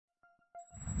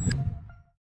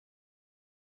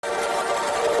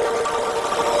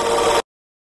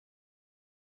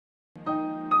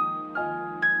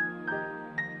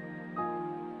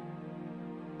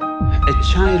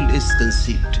child is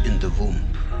conceived in the womb.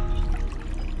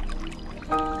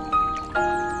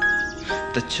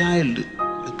 The child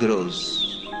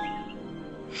grows,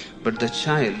 but the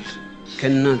child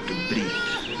cannot breathe.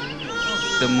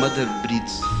 The mother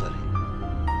breathes for him.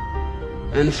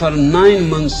 And for 9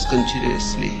 months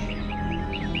continuously,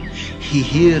 he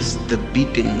hears the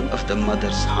beating of the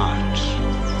mother's heart.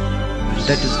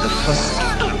 That is the first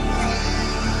time.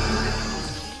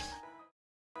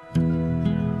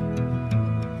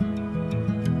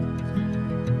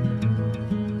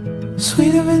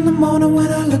 Sweeter in the morning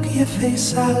when I look at your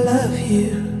face, I love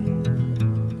you.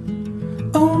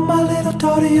 Oh, my little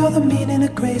daughter, you're the meaning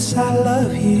of grace, I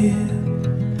love you.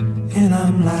 And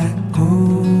I'm like,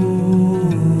 oh,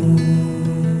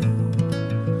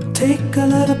 take a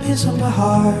little piece of my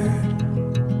heart.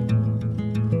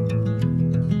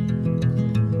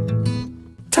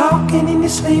 Talking in your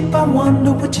sleep, I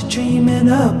wonder what you're dreaming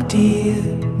up, dear.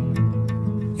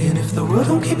 And if the world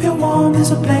don't keep you warm,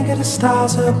 there's a blanket of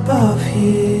stars above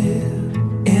here.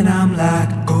 And I'm like,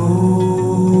 oh,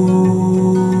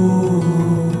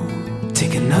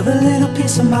 take another little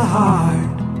piece of my heart.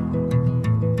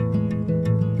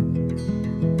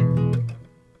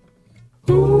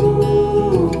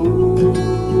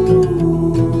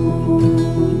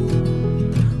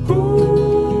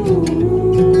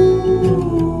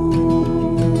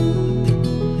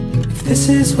 This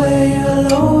is where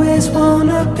you'll always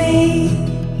wanna be,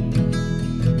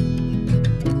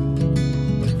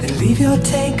 then leave your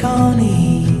take on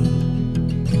it.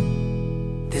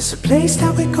 There's a place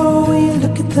that we go where you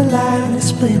look at the light and it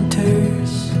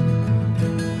splinters,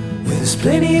 where there's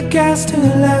plenty of gas to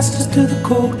last us through the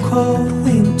cold, cold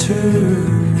winter.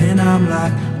 And I'm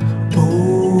like,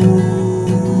 oh,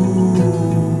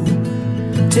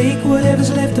 take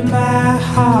whatever's left of my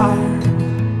heart.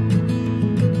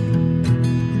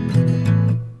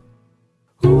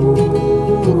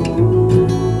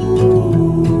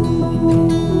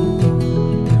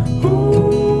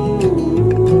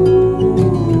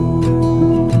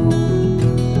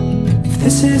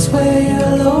 This is where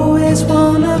you'll always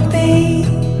wanna be,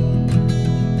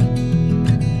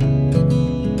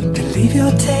 to leave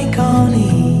your take on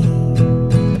it.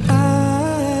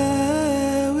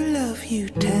 I will love you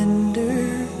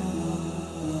tender,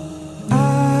 I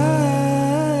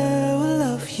will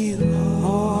love you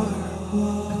more,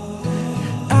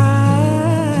 I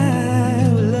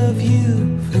will love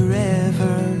you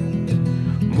forever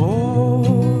more.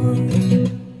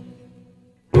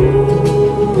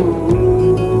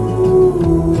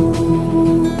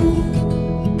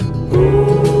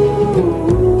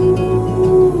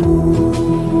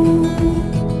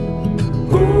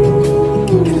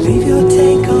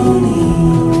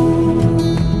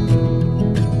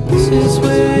 This is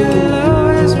where you'll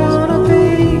always wanna be,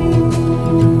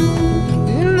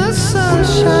 in the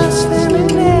sunshine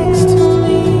standing next to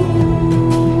me.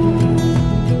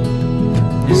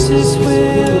 This is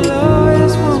where